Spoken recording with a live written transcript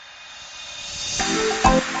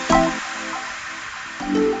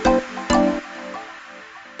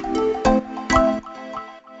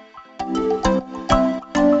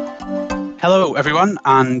Hello, everyone,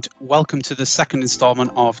 and welcome to the second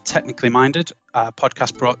instalment of Technically Minded, a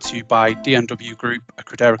podcast brought to you by DMW Group, a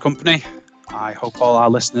Credera company. I hope all our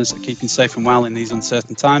listeners are keeping safe and well in these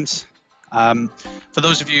uncertain times. For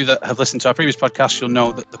those of you that have listened to our previous podcast, you'll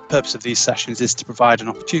know that the purpose of these sessions is to provide an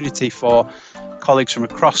opportunity for colleagues from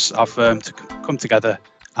across our firm to come together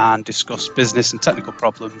and discuss business and technical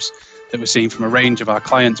problems that we're seeing from a range of our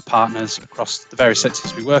clients, partners across the various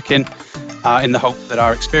sectors we work in the hope that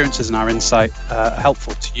our experiences and our insight are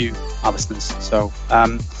helpful to you, our listeners. So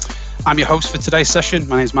I'm your host for today's session.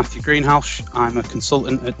 My name is Matthew Greenhalgh. I'm a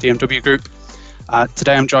consultant at DMW Group.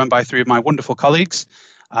 Today I'm joined by three of my wonderful colleagues.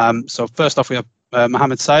 So first off, we have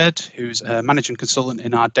Mohammed Syed, who's a managing consultant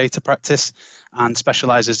in our data practice and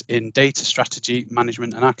specialises in data strategy,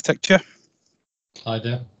 management and architecture. Hi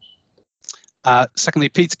there. Secondly,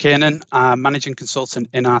 Peter Kiernan, managing consultant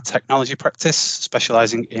in our technology practice,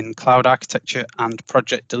 specialising in cloud architecture and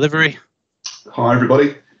project delivery. Hi,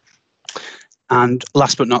 everybody. And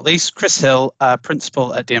last but not least, Chris Hill,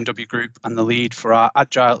 principal at DMW Group and the lead for our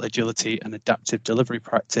agile, agility and adaptive delivery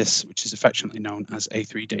practice, which is affectionately known as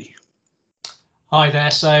A3D. Hi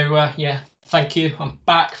there. So, thank you. I'm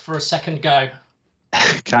back for a second go.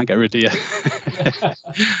 Can't get rid of you.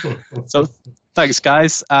 So thanks,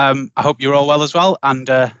 guys. I hope you're all well as well. And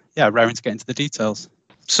raring to get into the details.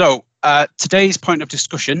 So today's point of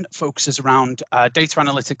discussion focuses around data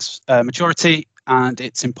analytics maturity and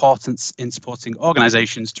its importance in supporting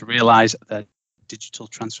organizations to realize their digital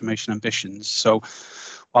transformation ambitions. So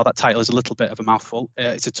while that title is a little bit of a mouthful,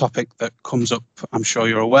 it's a topic that comes up, I'm sure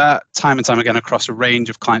you're aware, time and time again across a range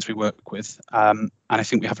of clients we work with. And I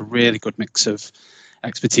think we have a really good mix of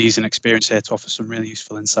expertise and experience here to offer some really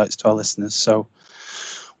useful insights to our listeners. So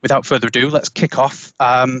without further ado, let's kick off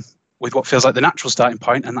with what feels like the natural starting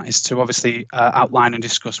point, and that is to obviously outline and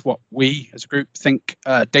discuss what we as a group think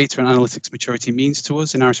data and analytics maturity means to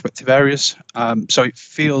us in our respective areas. So it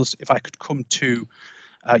feels, if I could come to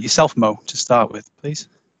yourself, Mo, to start with, please.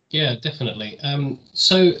 Yeah, definitely.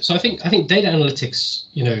 So I think data analytics,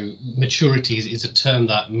 maturity is a term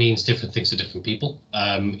that means different things to different people.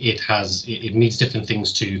 It means different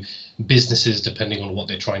things to businesses depending on what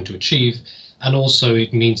they're trying to achieve, and also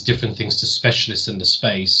it means different things to specialists in the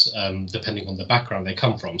space depending on the background they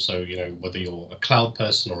come from. So whether you're a cloud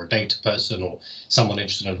person or a data person or someone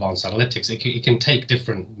interested in advanced analytics, it can take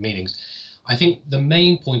different meanings. I think the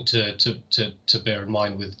main point to bear in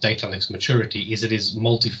mind with data analytics maturity is it is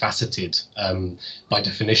multifaceted by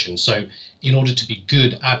definition. So in order to be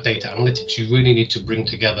good at data analytics, you really need to bring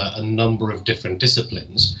together a number of different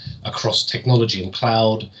disciplines across technology and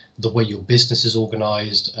cloud, the way your business is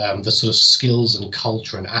organized, the sort of skills and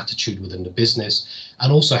culture and attitude within the business,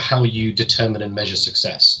 and also how you determine and measure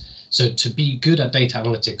success. So to be good at data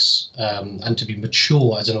analytics and to be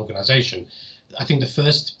mature as an organization, I think the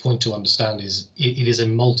first point to understand is it is a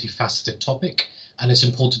multifaceted topic, and it's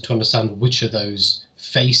important to understand which of those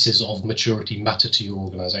faces of maturity matter to your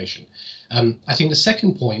organization. I think the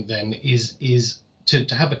second point then is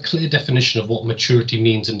to have a clear definition of what maturity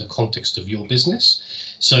means in the context of your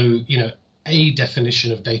business. So, a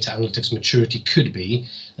definition of data analytics maturity could be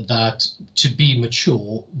that to be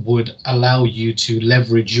mature would allow you to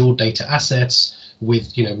leverage your data assets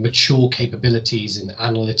with mature capabilities in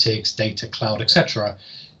analytics, data, cloud, etc.,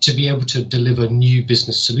 to be able to deliver new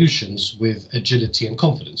business solutions with agility and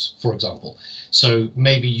confidence, for example. So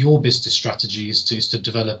maybe your business strategy is to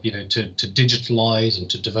develop, to digitalize and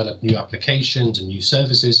to develop new applications and new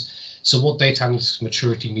services. So what data analytics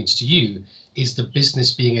maturity means to you is the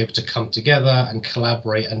business being able to come together and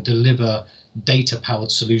collaborate and deliver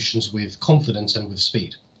data-powered solutions with confidence and with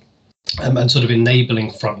speed. And sort of enabling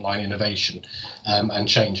frontline innovation and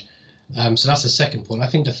change. So that's the second point. I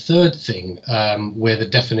think the third thing where the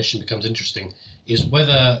definition becomes interesting is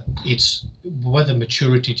whether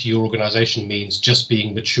maturity to your organization means just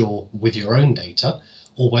being mature with your own data,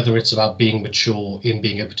 or whether it's about being mature in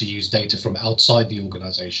being able to use data from outside the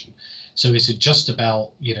organization. So is it just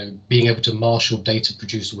about being able to marshal data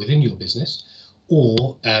produced within your business,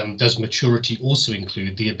 or does maturity also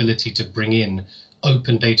include the ability to bring in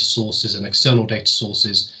open data sources and external data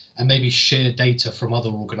sources, and maybe share data from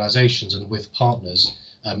other organizations and with partners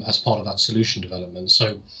as part of that solution development?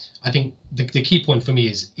 So I think the key point for me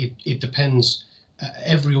is it depends.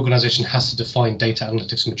 Every organization has to define data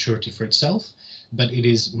analytics maturity for itself, but it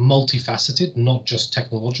is multifaceted, not just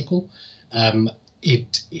technological.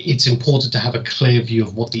 It's important to have a clear view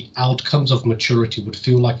of what the outcomes of maturity would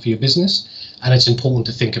feel like for your business. And it's important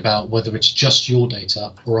to think about whether it's just your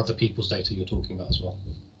data or other people's data you're talking about as well.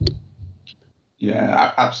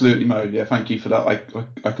 Yeah, absolutely, Mo. Yeah, thank you for that.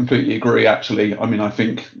 I completely agree, actually. I mean, I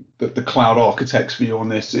think that the cloud architect's view on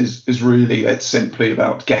this is really, it's simply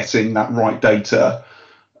about getting that right data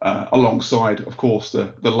alongside, of course,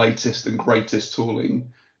 the latest and greatest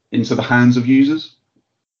tooling into the hands of users.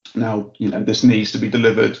 Now, this needs to be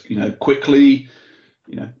delivered, quickly,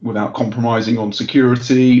 without compromising on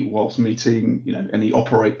security, whilst meeting, any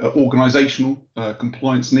organizational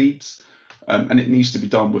compliance needs. And it needs to be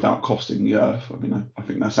done without costing the earth. I mean, I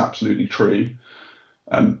think that's absolutely true.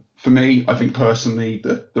 For me, I think personally,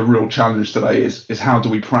 the real challenge today is how do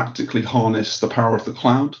we practically harness the power of the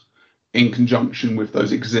cloud in conjunction with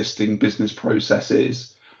those existing business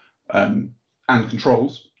processes and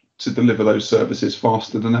controls to deliver those services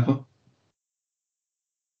faster than ever.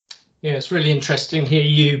 Yeah, it's really interesting to hear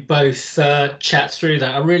you both chat through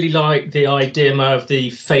that. I really like the idea of the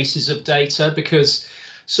faces of data, because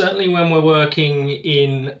certainly when we're working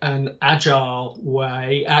in an agile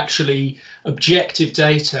way, actually objective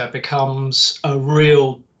data becomes a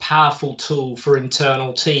real powerful tool for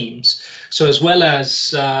internal teams. So as well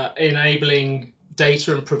as enabling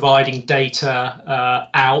data and providing data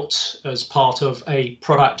out as part of a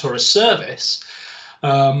product or a service,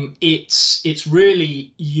 it's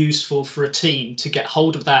really useful for a team to get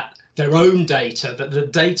hold of their own data, that the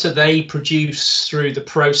data they produce through the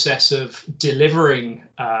process of delivering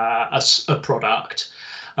a product,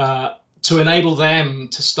 to enable them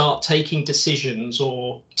to start taking decisions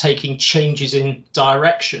or taking changes in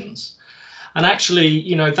directions. And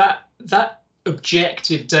actually, that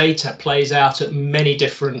objective data plays out at many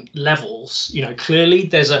different levels. Clearly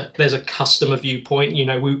there's a customer viewpoint.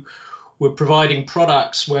 We're providing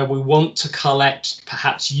products where we want to collect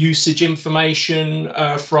perhaps usage information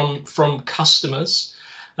from customers.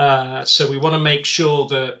 So we want to make sure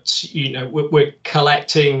that we're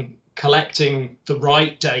collecting the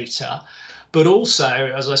right data. But also,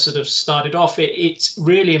 as I sort of started off, it's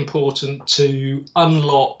really important to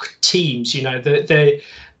unlock teams. The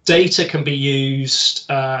data can be used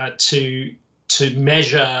to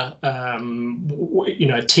measure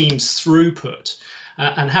teams' throughput.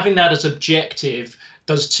 And having that as objective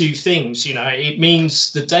does two things. It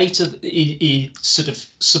means the data sort of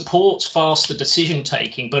supports faster decision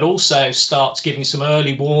taking, but also starts giving some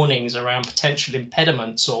early warnings around potential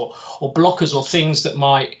impediments or blockers or things that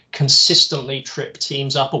might consistently trip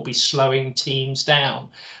teams up or be slowing teams down.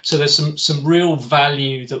 So there's some real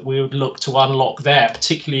value that we would look to unlock there,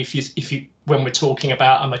 particularly if you when we're talking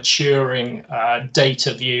about a maturing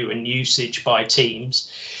data view and usage by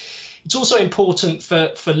teams. It's also important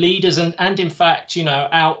for leaders and in fact,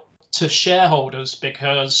 out to shareholders,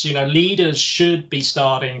 because, leaders should be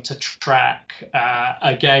starting to track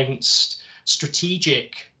against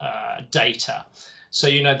strategic data. So,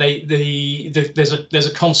 there's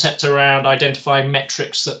a concept around identifying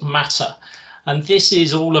metrics that matter. And this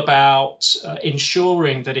is all about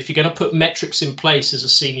ensuring that if you're going to put metrics in place as a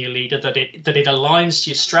senior leader, that it aligns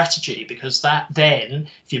to your strategy, because that then,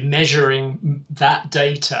 if you're measuring that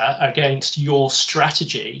data against your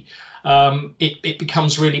strategy, it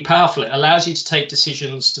becomes really powerful. It allows you to take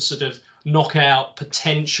decisions to sort of knock out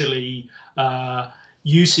potentially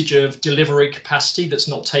usage of delivery capacity that's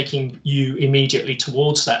not taking you immediately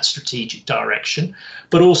towards that strategic direction,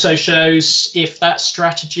 but also shows if that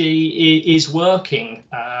strategy is working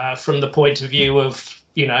from the point of view of,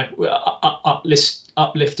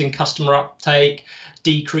 uplifting customer uptake,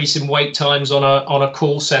 decrease in wait times on a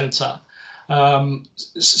call center.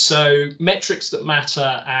 So metrics that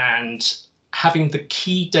matter and having the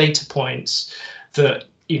key data points that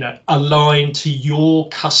align to your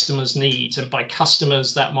customers' needs. And by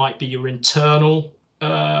customers, that might be your internal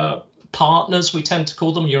partners, we tend to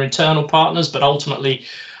call them, your internal partners, but ultimately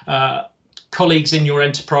colleagues in your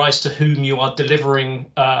enterprise to whom you are delivering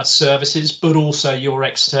services, but also your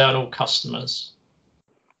external customers.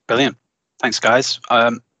 Brilliant. Thanks, guys.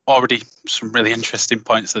 Already some really interesting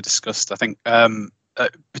points that discussed. I think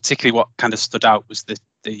particularly what kind of stood out was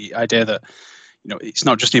the idea that it's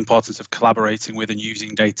not just the importance of collaborating with and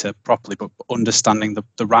using data properly, but understanding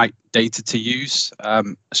the right data to use,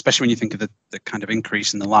 especially when you think of the kind of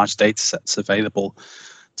increase in the large data sets available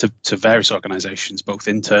to various organizations, both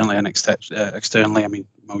internally and externally. I mean,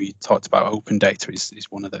 Mo, you talked about open data is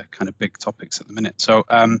one of the kind of big topics at the minute. So,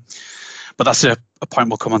 but that's a point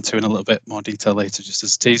we'll come on to in a little bit more detail later, just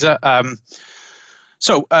as a teaser.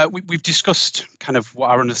 So we've discussed kind of what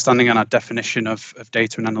our understanding and our definition of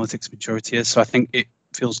data and analytics maturity is. So I think it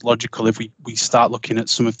feels logical if we start looking at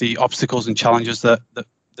some of the obstacles and challenges that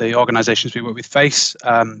the organizations we work with face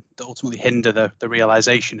that ultimately hinder the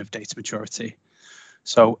realization of data maturity.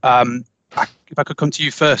 So if I could come to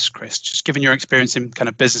you first, Chris, just given your experience in kind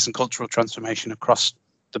of business and cultural transformation across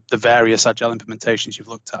the various agile implementations you've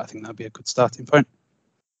looked at, I think that'd be a good starting point.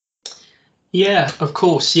 Yeah, of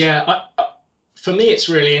course. Yeah, for me, it's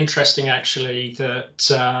really interesting actually that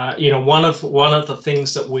one of the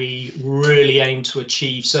things that we really aim to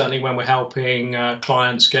achieve, certainly when we're helping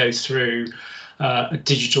clients go through a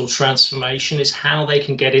digital transformation, is how they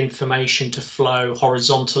can get information to flow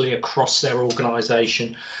horizontally across their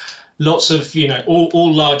organization. Lots of,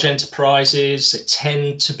 all large enterprises, they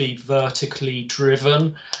tend to be vertically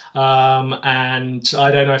driven. And I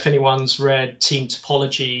don't know if anyone's read Team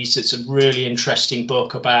Topologies. It's a really interesting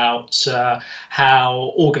book about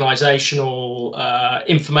how organizational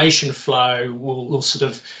information flow will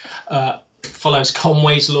sort of follows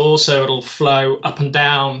Conway's law, so it'll flow up and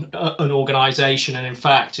down an organization, and in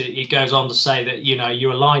fact it goes on to say that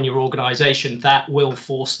you align your organization, that will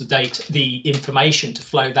force the information to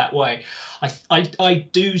flow that way. I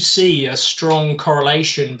do see a strong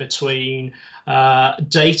correlation between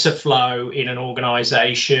data flow in an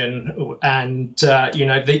organization and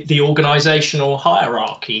the organizational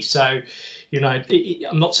hierarchy. So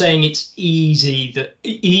I'm not saying it's easy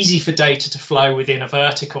for data to flow within a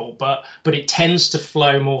vertical, but it tends to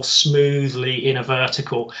flow more smoothly in a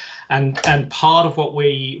vertical. And part of what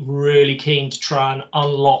we really keen to try and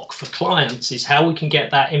unlock for clients is how we can get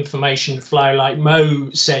that information flow, like Mo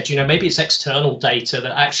said, maybe it's external data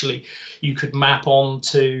that actually you could map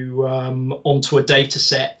onto a data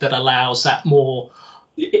set that allows that more.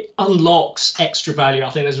 It unlocks extra value. I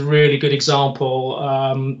think there's a really good example.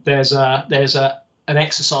 There's an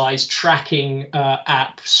exercise tracking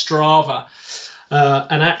app, Strava,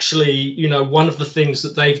 and actually, one of the things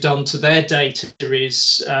that they've done to their data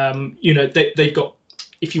is, they've got.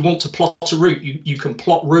 If you want to plot a route, you can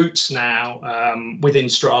plot routes now within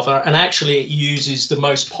Strava, and actually it uses the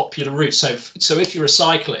most popular routes. So if you're a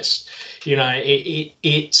cyclist,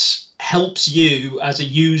 it helps you as a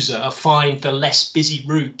user find the less busy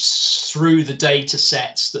routes through the data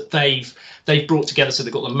sets that they've brought together. So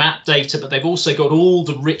they've got the map data, but they've also got all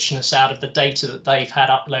the richness out of the data that they've had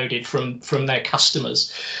uploaded from their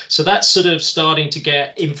customers. So that's sort of starting to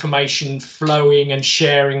get information flowing and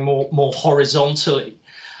sharing more horizontally.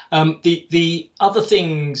 The other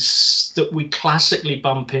things that we classically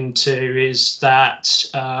bump into is that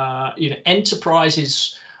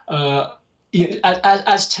enterprises,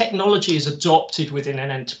 as technology is adopted within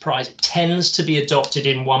an enterprise, it tends to be adopted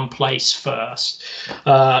in one place first.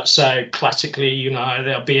 So classically,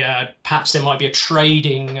 perhaps there might be a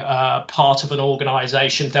trading part of an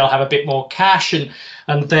organization. They'll have a bit more cash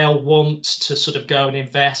and they'll want to sort of go and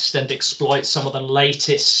invest and exploit some of the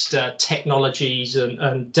latest technologies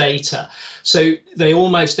and data. So they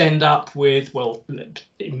almost end up with,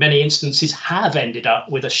 in many instances have ended up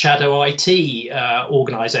with a shadow IT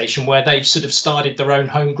organization where they've sort of started their own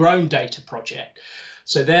homegrown data project.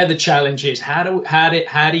 So there the challenge is how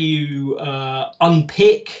do you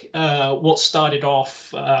unpick what started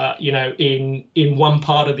off in one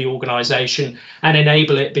part of the organization and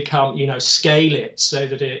enable it become scale it so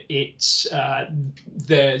that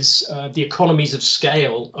there's the economies of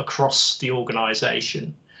scale across the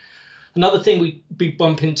organization. Another thing we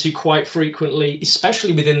bump into quite frequently,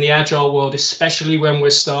 especially within the agile world, especially when we're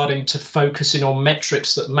starting to focus in on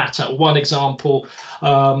metrics that matter. One example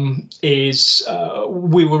is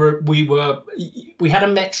we had a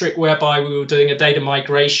metric whereby we were doing a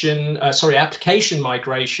application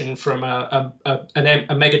migration from a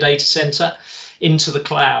mega data center into the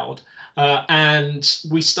cloud. And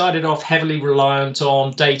we started off heavily reliant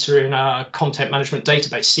on data in our content management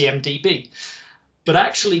database, CMDB. But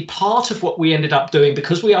actually, part of what we ended up doing,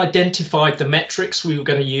 because we identified the metrics we were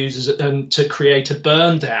going to use to create a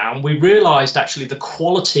burn down, we realized actually the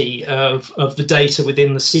quality of the data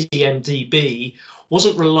within the CMDB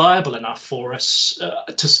wasn't reliable enough for us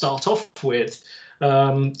to start off with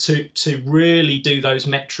to really do those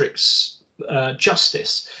metrics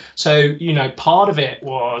justice. So, part of it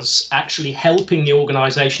was actually helping the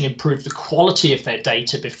organization improve the quality of their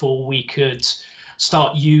data before we could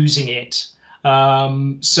start using it.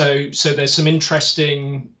 So there's some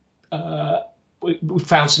interesting, we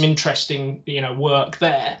found some interesting, work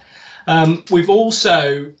there. We've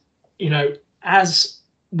also, as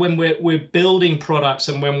when we're building products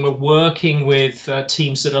and when we're working with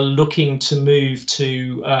teams that are looking to move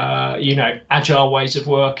to, agile ways of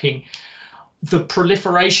working, the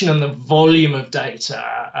proliferation and the volume of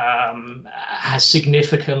data has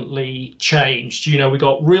significantly changed. We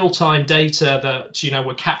got real-time data that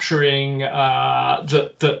we're capturing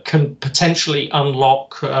that can potentially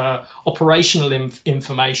unlock operational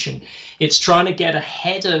information. It's trying to get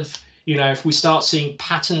ahead of You know, if we start seeing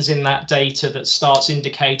patterns in that data that starts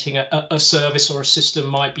indicating a service or a system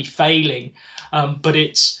might be failing, but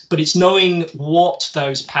it's knowing what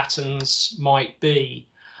those patterns might be.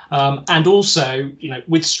 And also, you know,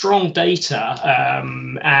 with strong data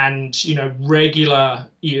and, you know, regular,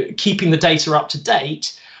 keeping the data up to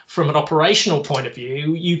date from an operational point of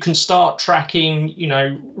view, you can start tracking, you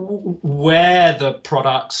know, where the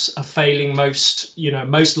products are failing most, you know,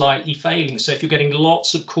 most likely failing. So if you're getting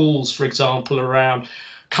lots of calls, for example, around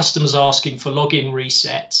customers asking for login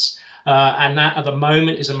resets, and that at the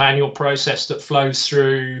moment is a manual process that flows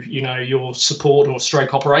through, you know, your support or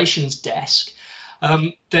stroke operations desk.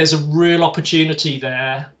 There's a real opportunity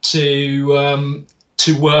there to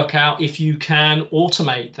work out if you can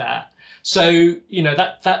automate that. So, you know,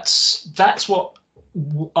 that's what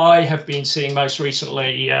I have been seeing most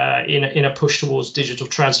recently in a push towards digital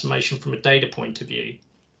transformation from a data point of view.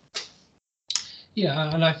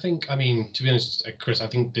 Yeah, and I think, I mean, to be honest, Chris, I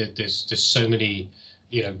think that there's so many,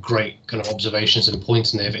 you know, great kind of observations and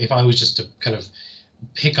points in there. If I was just to kind of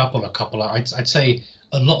pick up on a couple, I'd say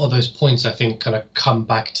a lot of those points, I think, kind of come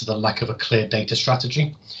back to the lack of a clear data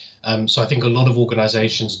strategy. So I think a lot of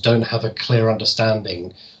organizations don't have a clear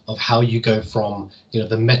understanding of how you go from, you know,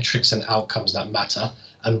 the metrics and outcomes that matter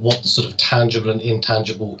and what the sort of tangible and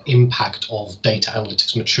intangible impact of data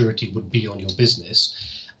analytics maturity would be on your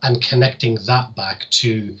business, and connecting that back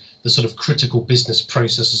to the sort of critical business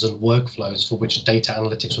processes and workflows for which data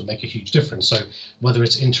analytics would make a huge difference. So whether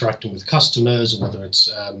it's interacting with customers, or whether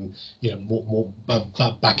it's you know, more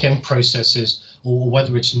back-end processes, or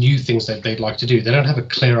whether it's new things that they'd like to do, they don't have a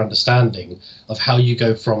clear understanding of how you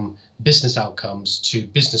go from business outcomes to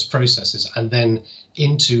business processes and then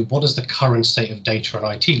into what does the current state of data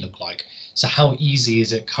and IT look like. So how easy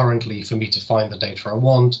is it currently for me to find the data I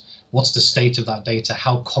want? What's the state of that data?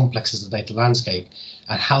 How complex is the data landscape?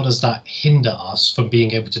 And how does that hinder us from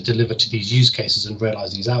being able to deliver to these use cases and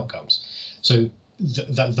realize these outcomes? So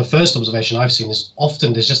the first observation I've seen is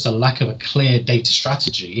often there's just a lack of a clear data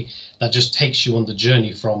strategy that just takes you on the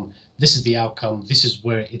journey from this is the outcome, this is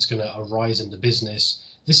where it's going to arise in the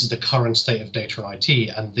business, this is the current state of data and IT,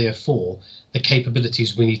 and therefore the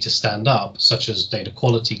capabilities we need to stand up, such as data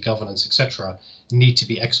quality, governance, etc., need to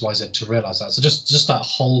be XYZ to realize that. So just that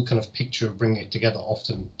whole kind of picture of bringing it together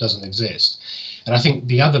often doesn't exist. And I think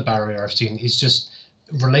the other barrier I've seen is just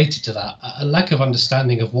related to that, a lack of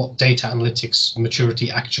understanding of what data analytics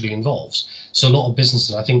maturity actually involves. So a lot of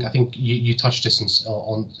businesses, I think you touched this in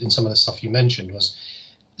some of the stuff you mentioned, was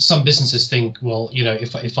some businesses think, well, you know,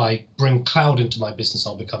 if I bring cloud into my business,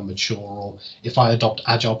 I'll become mature, or if I adopt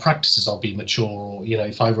agile practices, I'll be mature, or, you know,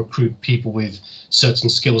 if I recruit people with certain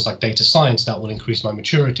skills like data science, that will increase my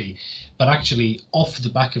maturity. But actually, off the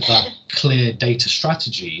back of that clear data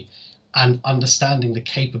strategy and understanding the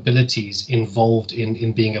capabilities involved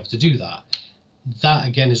in being able to do that, that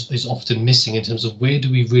again is often missing in terms of where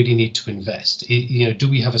do we really need to invest? You know, do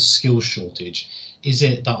we have a skill shortage? Is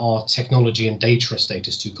it that our technology and data estate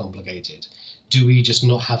is too complicated? Do we just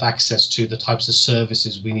not have access to the types of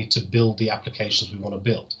services we need to build the applications we want to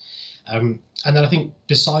build? And then I think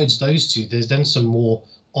besides those two, there's then some more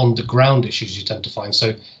on the ground issues you tend to find.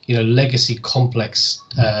 So, you know, legacy complex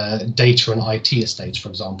data and IT estates, for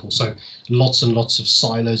example. So lots and lots of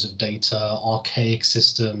silos of data, archaic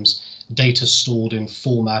systems, data stored in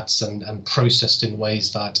formats and processed in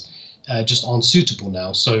ways that just aren't suitable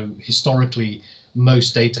now. So historically,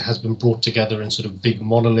 most data has been brought together in sort of big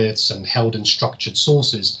monoliths and held in structured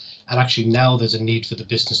sources. And actually now there's a need for the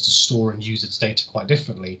business to store and use its data quite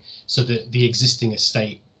differently, so that the existing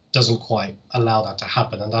estate doesn't quite allow that to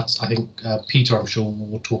happen. And that's, I think, Peter, I'm sure,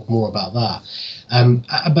 will talk more about that.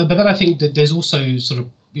 But then I think that there's also sort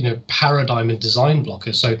of, you know, paradigm and design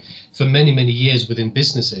blockers. So for many, many years within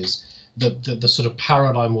businesses, the sort of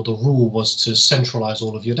paradigm or the rule was to centralize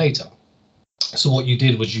all of your data. So what you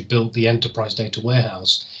did was you built the enterprise data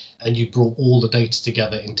warehouse and you brought all the data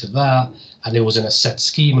together into that, and it was in a set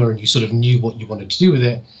schema and you sort of knew what you wanted to do with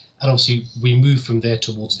it. And obviously we moved from there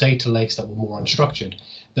towards data lakes that were more unstructured.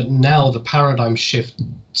 But now the paradigm shift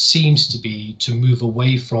seems to be to move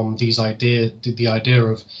away from the idea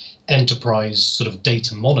of enterprise sort of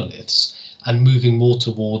data monoliths and moving more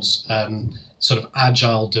towards sort of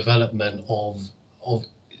agile development of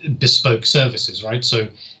bespoke services, right? So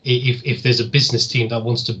if there's a business team that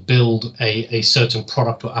wants to build a certain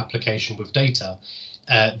product or application with data,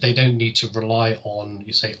 they don't need to rely on,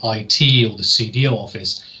 you say, IT or the CDO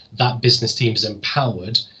office. That business team is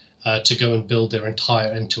empowered to go and build their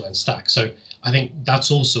entire end-to-end stack. So I think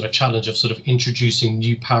that's also a challenge of sort of introducing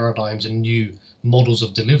new paradigms and new models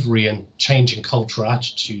of delivery and changing cultural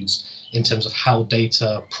attitudes in terms of how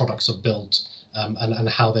data products are built, and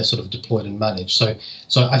how they're sort of deployed and managed. So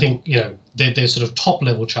I think, there's sort of top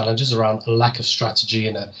level challenges around a lack of strategy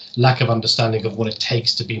and a lack of understanding of what it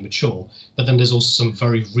takes to be mature. But then there's also some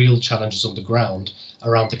very real challenges on the ground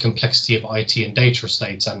around the complexity of IT and data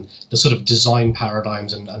estates and the sort of design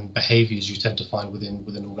paradigms and behaviors you tend to find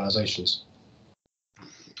within organizations.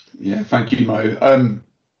 Yeah, thank you, Mo.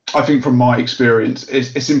 I think from my experience,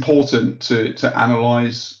 it's important to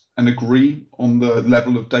analyze and agree on the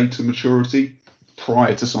level of data maturity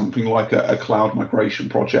prior to something like a cloud migration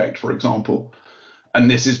project, for example.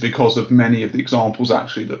 And this is because of many of the examples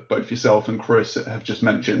actually that both yourself and Chris have just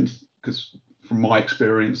mentioned, because from my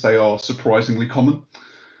experience, they are surprisingly common.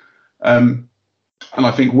 And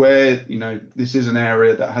I think where, this is an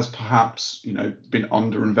area that has perhaps, been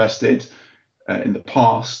underinvested in the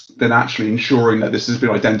past, then actually ensuring that this has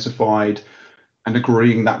been identified and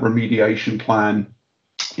agreeing that remediation plan,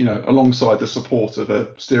 alongside the support of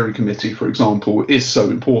a steering committee, for example, is so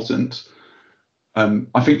important.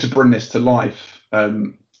 I think to bring this to life,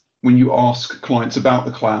 when you ask clients about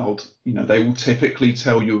the cloud, they will typically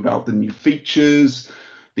tell you about the new features,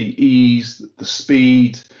 the ease, the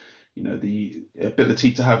speed, the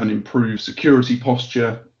ability to have an improved security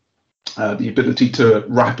posture, the ability to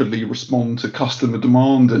rapidly respond to customer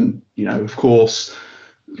demand, and, of course,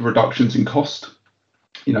 reductions in cost.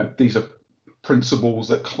 These are principles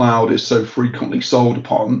that cloud is so frequently sold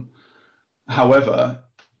upon. However,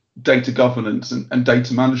 data governance and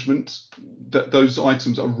data management, those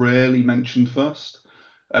items are rarely mentioned first.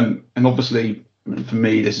 And obviously, for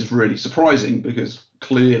me, this is really surprising because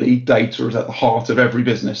clearly data is at the heart of every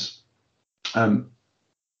business. From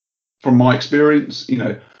my experience,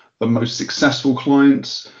 the most successful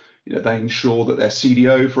clients, they ensure that their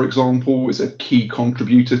CDO, for example, is a key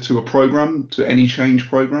contributor to a program, to any change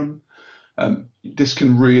program. This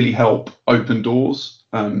can really help open doors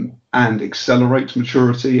and accelerate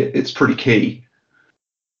maturity. It's pretty key.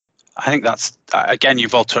 I think that's, again,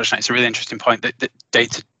 you've all touched on it. It's a really interesting point that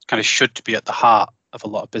data kind of should be at the heart of a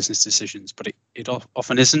lot of business decisions, but it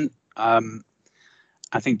often isn't.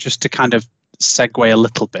 I think just to kind of segue a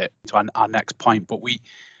little bit to our next point, but we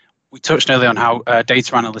touched earlier on how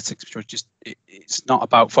data analytics, it's not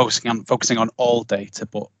about focusing on all data,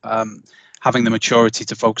 but having the maturity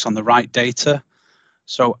to focus on the right data.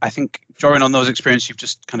 So I think drawing on those experiences you've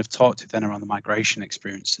just kind of talked to then around the migration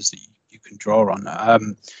experiences that you can draw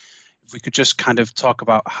on, if we could just kind of talk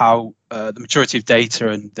about how the maturity of data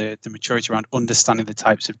and the maturity around understanding the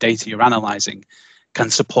types of data you're analyzing can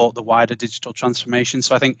support the wider digital transformation.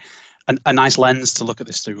 So I think a nice lens to look at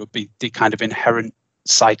this through would be the kind of inherent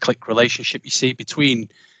cyclic relationship you see between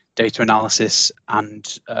data analysis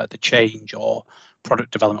and the change or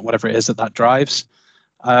product development, whatever it is that drives.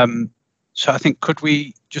 So I think, could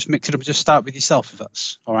we just mix it up and just start with yourself, if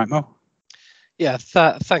that's all right, Mo? Yeah,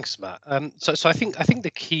 thanks, Matt. So I think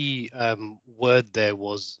the key word there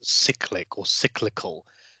was cyclic or cyclical.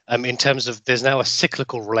 In terms of, there's now a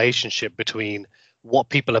cyclical relationship between what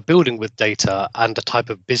people are building with data and the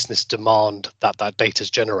type of business demand that data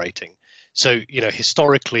is generating. So,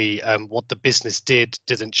 historically, what the business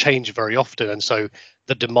didn't change very often. And so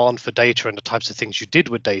the demand for data and the types of things you did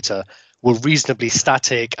with data were reasonably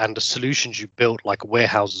static, and the solutions you built, like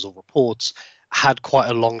warehouses or reports, had quite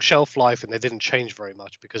a long shelf life, and they didn't change very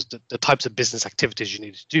much because the types of business activities you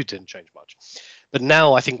needed to do didn't change much. But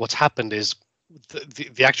now I think what's happened is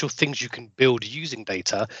the actual things you can build using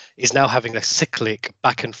data is now having a cyclic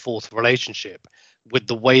back and forth relationship with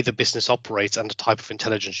the way the business operates and the type of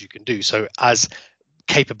intelligence you can do. So as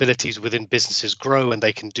capabilities within businesses grow and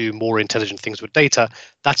they can do more intelligent things with data,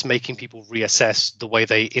 that's making people reassess the way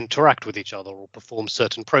they interact with each other or perform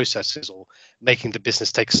certain processes, or making the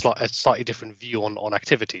business take a slightly different view on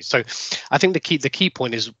activities. So I think the key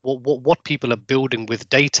point is what people are building with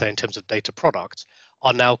data in terms of data products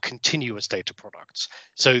are now continuous data products.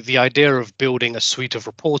 So the idea of building a suite of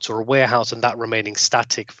reports or a warehouse and that remaining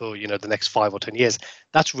static for the next 5 or 10 years,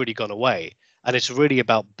 that's really gone away. And it's really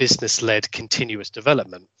about business-led continuous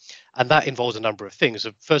development. And that involves a number of things.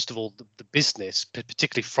 So first of all, the business,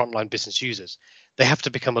 particularly frontline business users, they have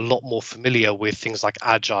to become a lot more familiar with things like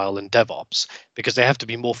Agile and DevOps, because they have to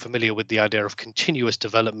be more familiar with the idea of continuous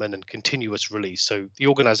development and continuous release. So the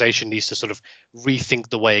organization needs to sort of rethink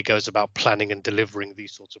the way it goes about planning and delivering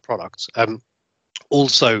these sorts of products.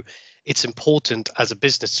 Also, it's important as a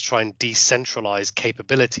business to try and decentralize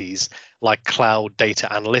capabilities like cloud data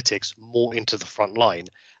analytics more into the front line.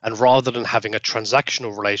 And rather than having a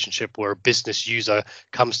transactional relationship where a business user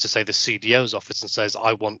comes to, say, the CDO's office and says,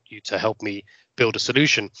 I want you to help me build a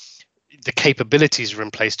solution, the capabilities are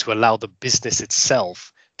in place to allow the business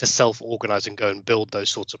itself to self-organize and go and build those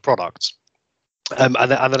sorts of products. And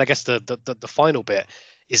then I guess the final bit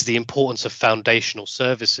is the importance of foundational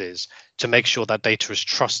services to make sure that data is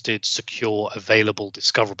trusted, secure, available,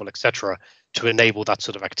 discoverable, etc., to enable that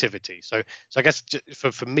sort of activity. So I guess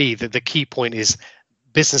for me, the key point is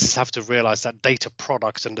businesses have to realize that data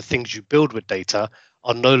products and the things you build with data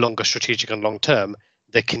are no longer strategic and long-term.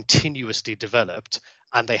 They're continuously developed,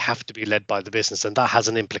 and they have to be led by the business. And that has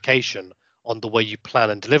an implication on the way you plan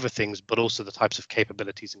and deliver things, but also the types of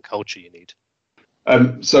capabilities and culture you need.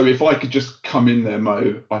 So if I could just come in there,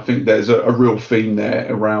 Mo, I think there's a real theme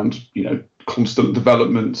there around, constant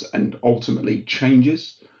development and ultimately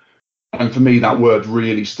changes. And for me, that word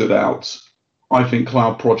really stood out. I think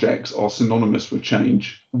cloud projects are synonymous with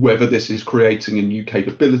change, whether this is creating a new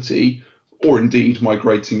capability or indeed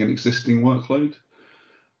migrating an existing workload.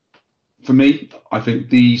 For me, I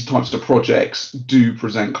think these types of projects do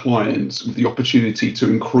present clients with the opportunity to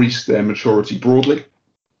increase their maturity broadly,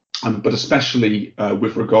 but especially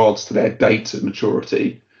with regards to their data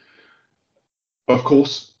maturity. Of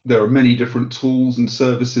course, there are many different tools and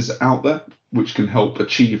services out there which can help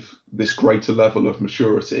achieve this greater level of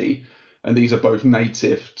maturity. And these are both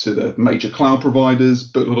native to the major cloud providers,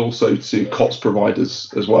 but also to COTS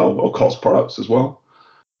providers as well, or COTS products as well.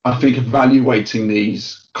 I think evaluating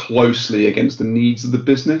these closely against the needs of the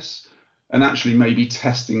business and actually maybe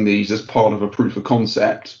testing these as part of a proof of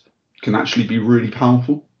concept can actually be really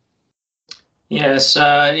powerful. Yes,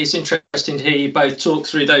 it's interesting to hear you both talk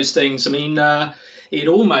through those things. I mean, it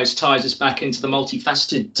almost ties us back into the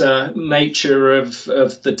multifaceted nature of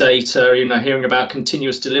the data, hearing about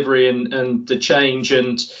continuous delivery and the change.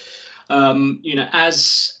 And,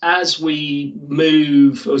 as we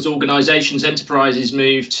move, as organizations, enterprises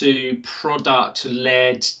move to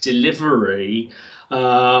product-led delivery,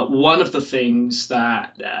 one of the things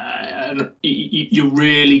that you're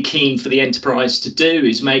really keen for the enterprise to do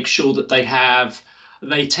is make sure that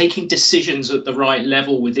they're taking decisions at the right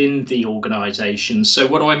level within the organization. So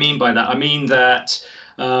what do I mean by that? I mean that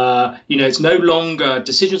it's no longer,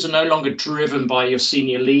 decisions are no longer driven by your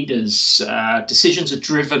senior leaders. Decisions are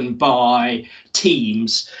driven by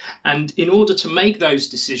teams, and in order to make those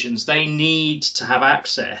decisions, they need to have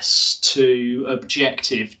access to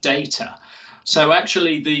objective data. So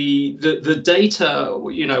actually, the data,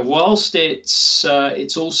 whilst it's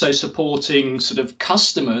also supporting sort of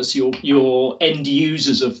customers, your end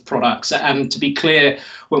users of products. And to be clear,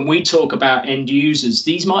 when we talk about end users,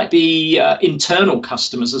 these might be internal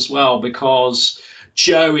customers as well, because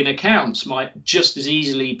Joe in accounts might just as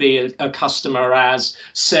easily be a customer as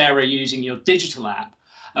Sarah using your digital app.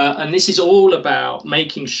 And this is all about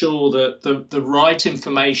making sure that the right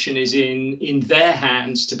information is in their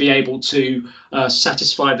hands to be able to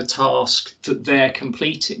satisfy the task that they're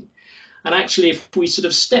completing. And actually, if we sort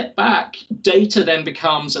of step back, data then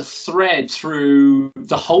becomes a thread through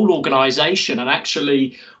the whole organization. And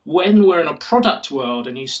actually, when we're in a product world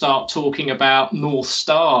and you start talking about North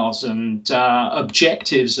Stars and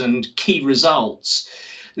objectives and key results,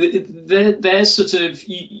 there's sort of,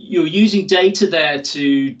 you're using data there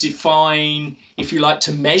to define, if you like,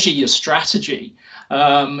 to measure your strategy.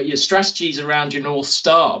 Your strategies around your North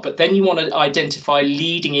Star, but then you want to identify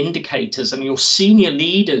leading indicators, and your senior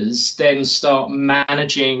leaders then start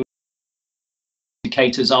managing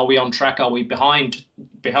indicators. Are we on track? Are we behind?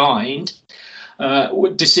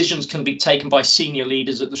 Decisions can be taken by senior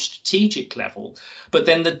leaders at the strategic level, but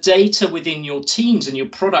then the data within your teams and your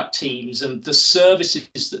product teams and the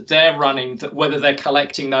services that they're running, that whether they're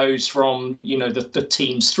collecting those from the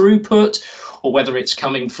team's throughput, or whether it's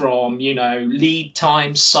coming from lead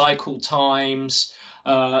times, cycle times,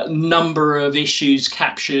 number of issues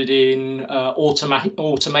captured in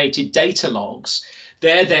automated data logs.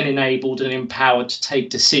 They're then enabled and empowered to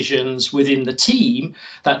take decisions within the team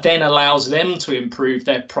that then allows them to improve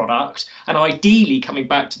their product. And ideally, coming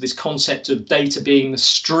back to this concept of data being the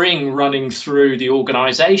string running through the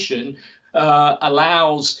organization,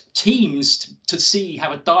 allows teams to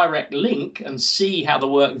have a direct link and see how the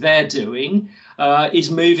work they're doing is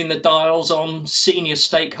moving the dials on senior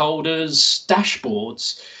stakeholders'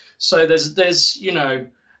 dashboards. So there's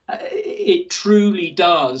it truly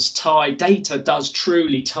does tie, data does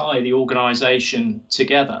truly tie the organization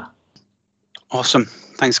together. Awesome.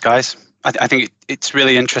 Thanks, guys. I think it's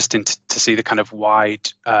really interesting to see the kind of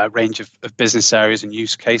wide range of business areas and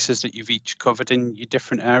use cases that you've each covered in your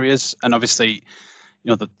different areas. And obviously,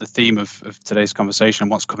 the theme of today's conversation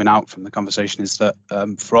and what's coming out from the conversation is that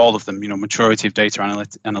for all of them, maturity of data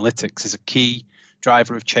analytics is a key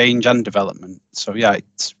driver of change and development. So yeah,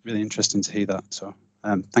 it's really interesting to hear that. So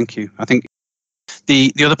Thank you. I think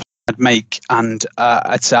the other point I'd make, and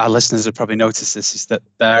I'd say our listeners have probably noticed this, is that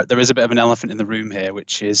there is a bit of an elephant in the room here,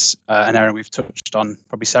 which is an area we've touched on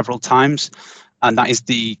probably several times, and that is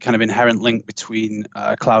the kind of inherent link between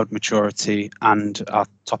cloud maturity and our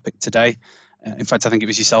topic today. In fact, I think it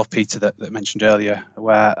was yourself, Peter, that mentioned earlier,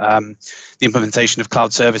 where the implementation of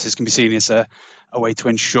cloud services can be seen as a way to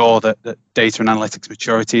ensure that data and analytics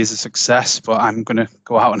maturity is a success. But I'm going to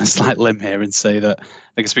go out on a slight limb here and say that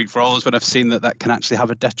I can speak for all of us, but I've seen that can actually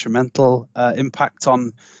have a detrimental impact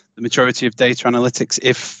on the maturity of data analytics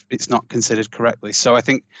if it's not considered correctly. So I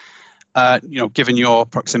think, given your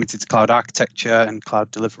proximity to cloud architecture and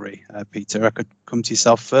cloud delivery, Peter, I could come to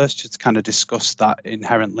yourself first just to kind of discuss that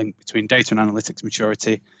inherent link between data and analytics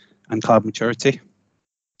maturity and cloud maturity.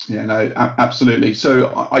 Yeah, no, absolutely.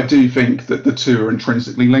 So I do think that the two are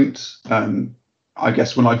intrinsically linked. I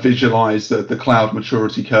guess when I visualize the cloud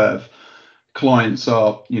maturity curve, clients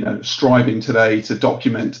are, striving today to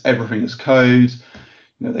document everything as code.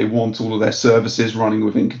 They want all of their services running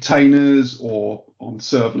within containers or on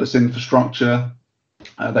serverless infrastructure.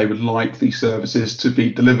 They would like these services to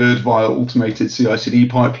be delivered via automated CI/CD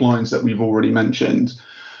pipelines that we've already mentioned.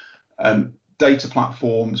 Data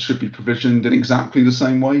platforms should be provisioned in exactly the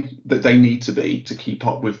same way that they need to be to keep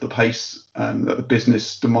up with the pace that the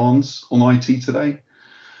business demands on IT today.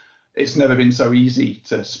 It's never been so easy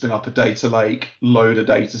to spin up a data lake, load a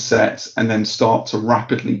data set, and then start to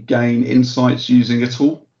rapidly gain insights using a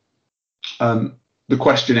tool. The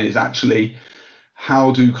question is actually,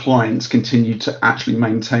 how do clients continue to actually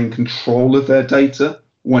maintain control of their data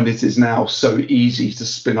when it is now so easy to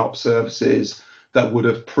spin up services that would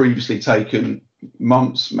have previously taken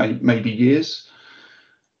months, maybe years?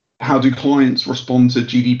 How do clients respond to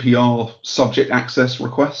GDPR subject access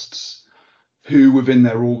requests? Who within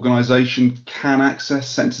their organization can access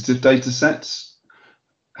sensitive data sets?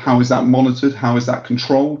 How is that monitored? How is that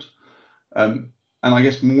controlled? And I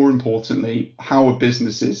guess more importantly, how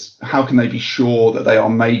can they be sure that they are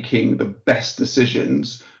making the best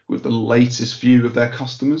decisions with the latest view of their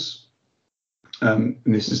customers? And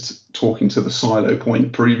this is talking to the silo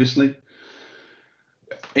point previously.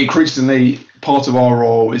 Increasingly, part of our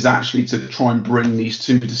role is actually to try and bring these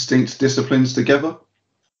two distinct disciplines together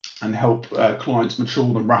and help clients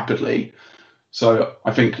mature them rapidly. So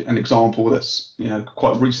I think an example that's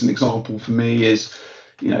quite a recent example for me is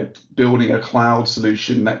building a cloud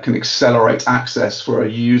solution that can accelerate access for a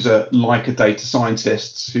user like a data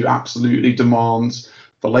scientist who absolutely demands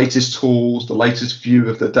the latest tools, the latest view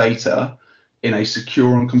of the data in a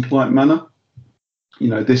secure and compliant manner.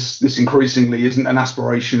 This increasingly isn't an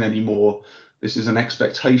aspiration anymore. This is an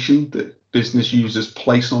expectation that business users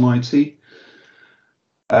place on IT.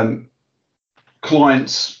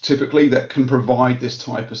 Clients typically that can provide this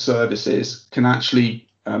type of services can actually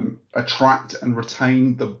attract and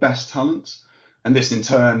retain the best talent, and this in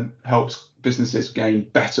turn helps businesses gain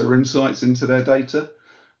better insights into their data.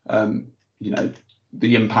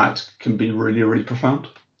 The impact can be really, really profound.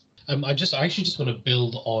 I actually just want to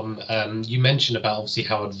build on, you mentioned about obviously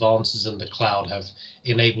how advances in the cloud have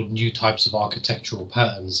enabled new types of architectural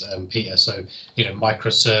patterns, Peter. So,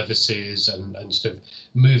 microservices and sort of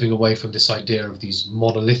moving away from this idea of these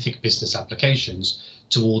monolithic business applications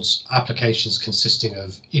towards applications consisting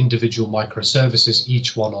of individual microservices,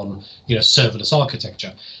 each one on serverless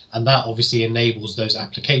architecture. And that obviously enables those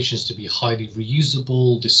applications to be highly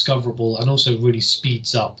reusable, discoverable, and also really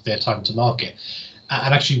speeds up their time to market.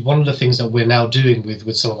 And actually, one of the things that we're now doing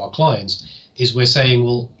with some of our clients is we're saying,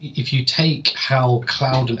 well, if you take how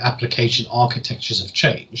cloud and application architectures have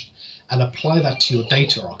changed and apply that to your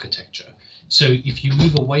data architecture. So if you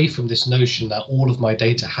move away from this notion that all of my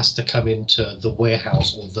data has to come into the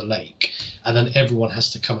warehouse or the lake, and then everyone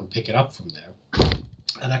has to come and pick it up from there,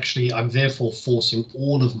 and actually I'm therefore forcing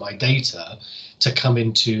all of my data to come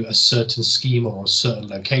into a certain schema or a certain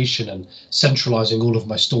location and centralizing all of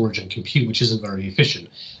my storage and compute, which isn't very efficient.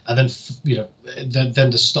 And then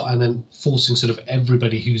then forcing sort of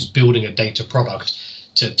everybody who's building a data product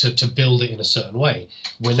to build it in a certain way.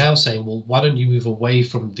 We're now saying, well, why don't you move away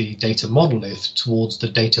from the data monolith towards the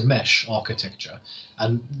data mesh architecture?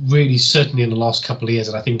 And really, certainly in the last couple of years,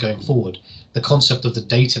 and I think going forward, the concept of the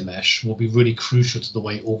data mesh will be really crucial to the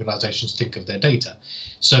way organizations think of their data.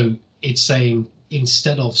 So it's saying,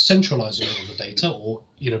 instead of centralizing all of the data or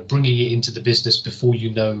bringing it into the business before you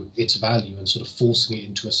know its value and sort of forcing it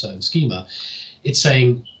into a certain schema, it's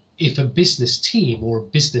saying, if a business team or a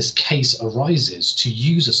business case arises to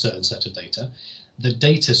use a certain set of data, the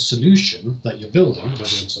data solution that you're building, whether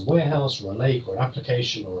it's a warehouse or a lake or an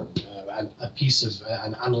application or a piece of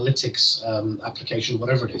an analytics application,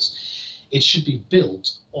 whatever it is, it should be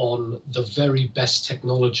built on the very best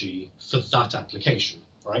technology for that application,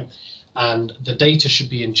 right? And the data should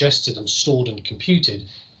be ingested and stored and computed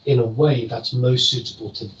in a way that's most suitable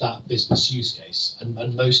to that business use case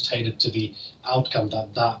and most tailored to the outcome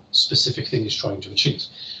that that specific thing is trying to achieve.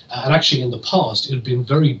 And actually, in the past, it had been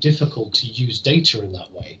very difficult to use data in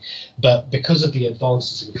that way. But because of the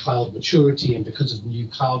advances in cloud maturity and because of new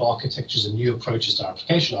cloud architectures and new approaches to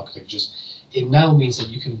application architectures, it now means that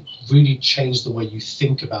you can really change the way you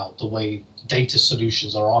think about the way data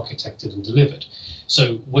solutions are architected and delivered.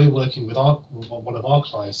 So we're working with one of our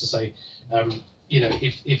clients to say,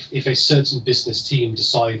 if a certain business team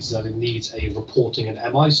decides that it needs a reporting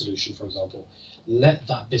and MI solution, for example, let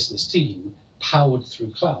that business team, powered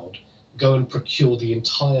through cloud, go and procure the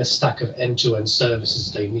entire stack of end-to-end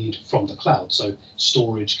services they need from the cloud, so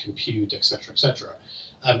storage, compute, etc.,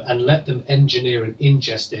 and let them engineer and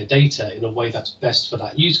ingest their data in a way that's best for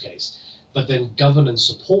that use case, but then govern and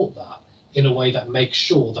support that in a way that makes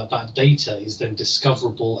sure that that data is then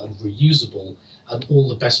discoverable and reusable, and all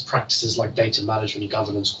the best practices like data management,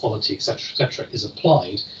 governance, quality, etc., is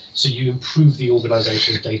applied, so you improve the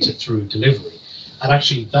organization's data through delivery. And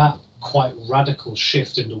actually that quite radical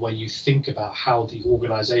shift in the way you think about how the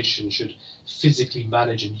organization should physically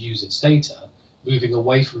manage and use its data, moving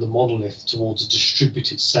away from the monolith towards a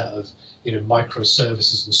distributed set of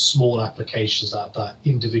microservices and small applications that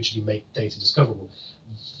individually make data discoverable.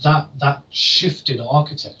 That shift in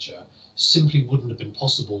architecture simply wouldn't have been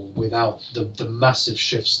possible without the massive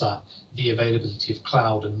shifts that the availability of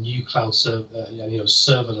cloud and new cloud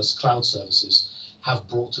serverless cloud services have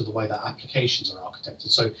brought to the way that applications are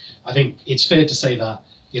architected. So I think it's fair to say that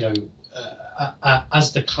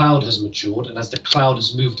as the cloud has matured and as the cloud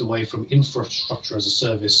has moved away from infrastructure as a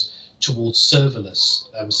service towards serverless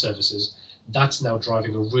services, that's now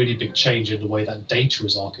driving a really big change in the way that data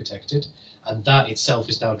is architected, and that itself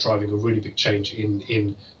is now driving a really big change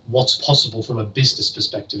in what's possible from a business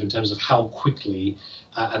perspective in terms of how quickly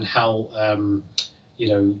and how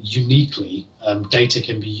uniquely data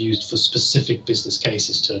can be used for specific business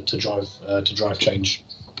cases to drive change.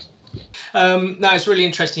 No, it's really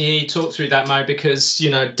interesting to hear you talk through that, Mo, because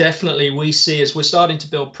definitely we see, as we're starting to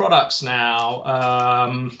build products now,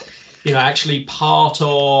 actually part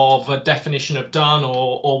of a definition of done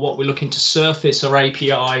or what we're looking to surface are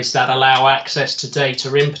APIs that allow access to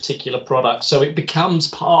data in particular products. So it becomes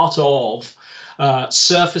part of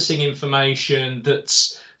surfacing information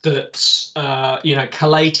that's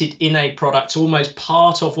collated in a product. Almost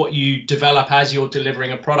part of what you develop as you're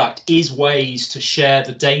delivering a product is ways to share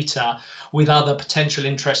the data with other potential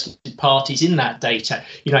interested parties in that data.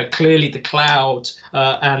 Clearly the cloud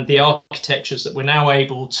and the architectures that we're now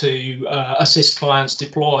able to assist clients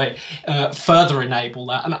deploy further enable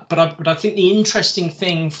that. But I think the interesting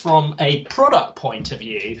thing from a product point of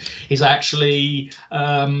view is actually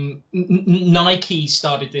Nike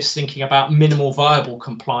started this thinking about minimal viable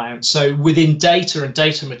compliance. So within data and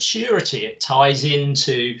data maturity, it ties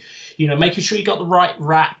into making sure you got the right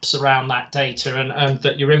wraps around that data and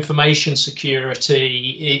that your information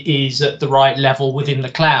security is at the right level within the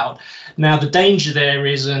cloud. Now, the danger there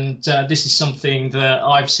is, and this is something that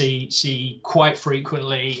I've see quite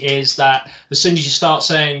frequently, is that as soon as you start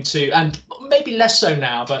saying and maybe less so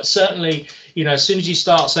now, but certainly, as soon as you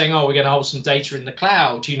start saying, oh, we're going to hold some data in the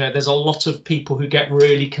cloud, there's a lot of people who get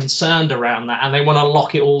really concerned around that and they want to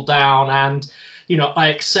lock it all down. And I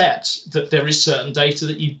accept that there is certain data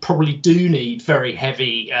that you probably do need very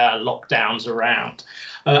heavy lockdowns around.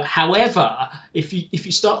 However, if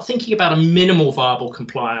you start thinking about a minimal viable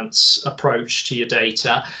compliance approach to your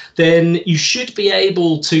data, then you should be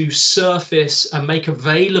able to surface and make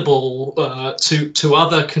available to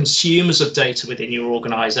other consumers of data within your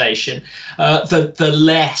organization the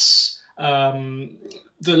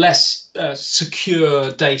less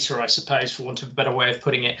secure data, I suppose, for want of a better way of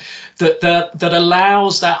putting it, that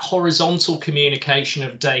allows that horizontal communication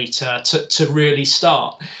of data to really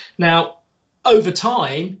start. Now, over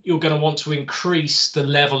time, you're going to want to increase the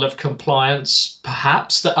level of compliance,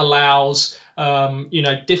 perhaps, that allows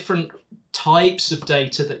different types of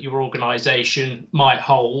data that your organization might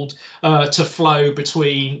hold to flow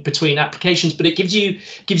between applications, but it gives you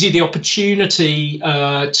the opportunity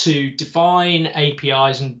to define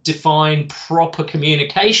APIs and define proper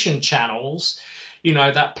communication channels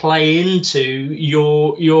that play into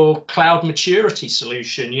your cloud maturity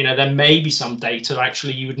solution. There may be some data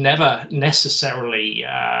actually you would never necessarily,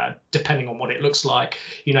 depending on what it looks like,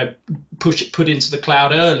 put into the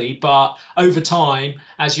cloud early, but over time,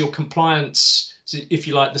 as your compliance if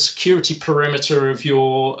you like, the security perimeter of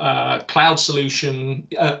your cloud solution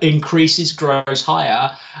increases, grows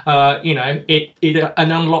higher, it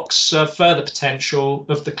unlocks further potential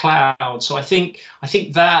of the cloud. So I think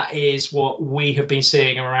that is what we have been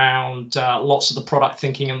seeing around lots of the product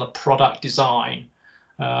thinking and the product design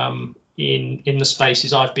in the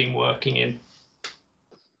spaces I've been working in.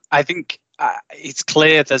 I think it's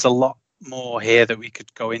clear there's a lot more here that we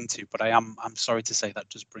could go into, but I'm sorry to say that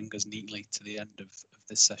does bring us neatly to the end of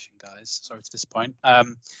this session, guys. Sorry to disappoint.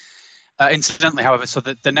 Incidentally, however, so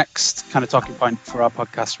the next kind of talking point for our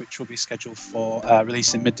podcast, which will be scheduled for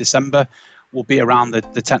release in mid-December, will be around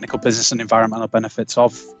the technical, business and environmental benefits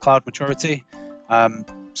of cloud maturity.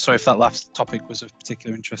 So if that last topic was of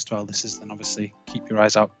particular interest to our listeners, then obviously keep your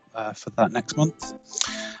eyes out for that next month.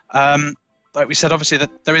 Like we said, obviously,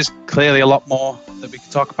 that there is clearly a lot more that we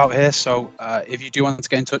could talk about here. So if you do want to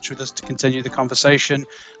get in touch with us to continue the conversation,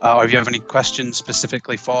 or if you have any questions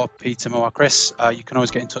specifically for Peter, Mo, or Chris, you can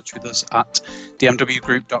always get in touch with us at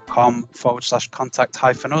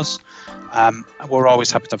dmwgroup.com/contact-us. We're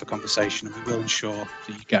always happy to have a conversation, and we will ensure that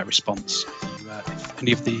you get a response if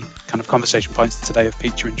any of the kind of conversation points today have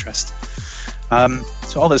piqued your interest.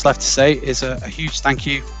 So all that's left to say is a huge thank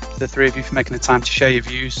you to the three of you for making the time to share your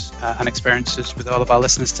views and experiences with all of our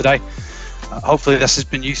listeners today. Hopefully this has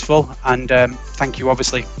been useful, and thank you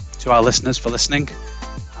obviously to our listeners for listening.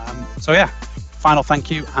 So yeah, final thank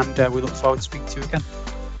you, and we look forward to speaking to you again.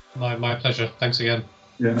 My pleasure. Thanks again.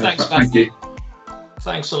 Yeah, Thanks, thank you.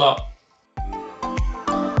 Thanks a lot.